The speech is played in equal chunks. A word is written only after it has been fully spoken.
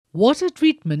Water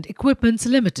Treatment Equipments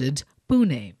Limited,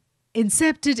 Pune.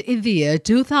 Incepted in the year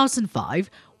 2005,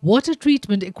 Water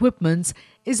Treatment Equipments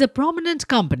is a prominent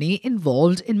company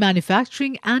involved in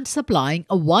manufacturing and supplying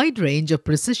a wide range of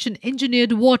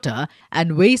precision-engineered water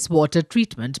and wastewater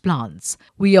treatment plants.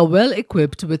 We are well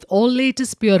equipped with all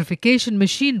latest purification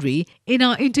machinery in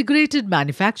our integrated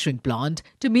manufacturing plant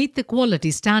to meet the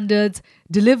quality standards,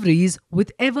 deliveries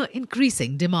with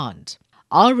ever-increasing demand.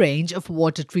 Our range of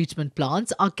water treatment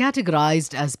plants are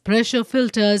categorized as pressure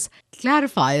filters,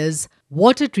 clarifiers,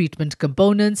 water treatment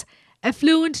components,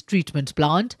 effluent treatment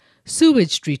plant,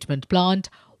 sewage treatment plant,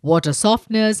 water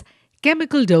softeners,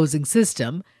 chemical dosing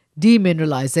system,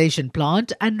 demineralization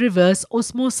plant and reverse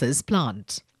osmosis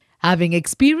plant. Having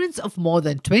experience of more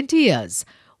than 20 years,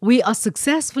 we are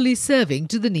successfully serving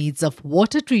to the needs of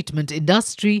water treatment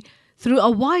industry through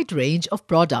a wide range of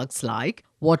products like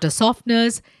water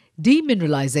softeners,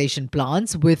 demineralization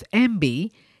plants with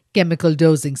MB, chemical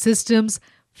dosing systems,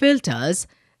 filters,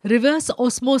 reverse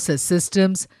osmosis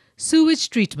systems, sewage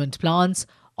treatment plants,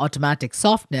 automatic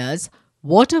softeners,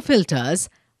 water filters,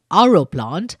 RO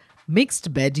plant,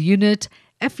 mixed bed unit,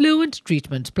 effluent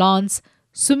treatment plants,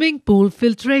 swimming pool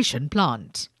filtration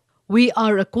plant. We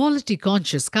are a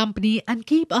quality-conscious company and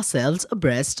keep ourselves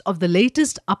abreast of the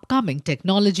latest upcoming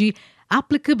technology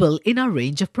applicable in our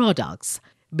range of products.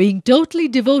 Being totally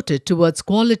devoted towards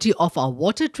quality of our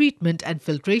water treatment and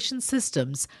filtration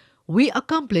systems, we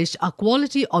accomplish our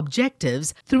quality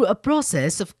objectives through a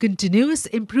process of continuous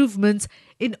improvements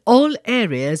in all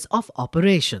areas of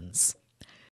operations.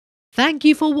 Thank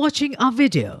you for watching our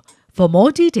video. For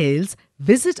more details,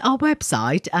 visit our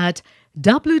website at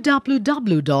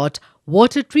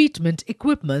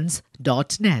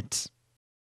www.watertreatmentequipments.net.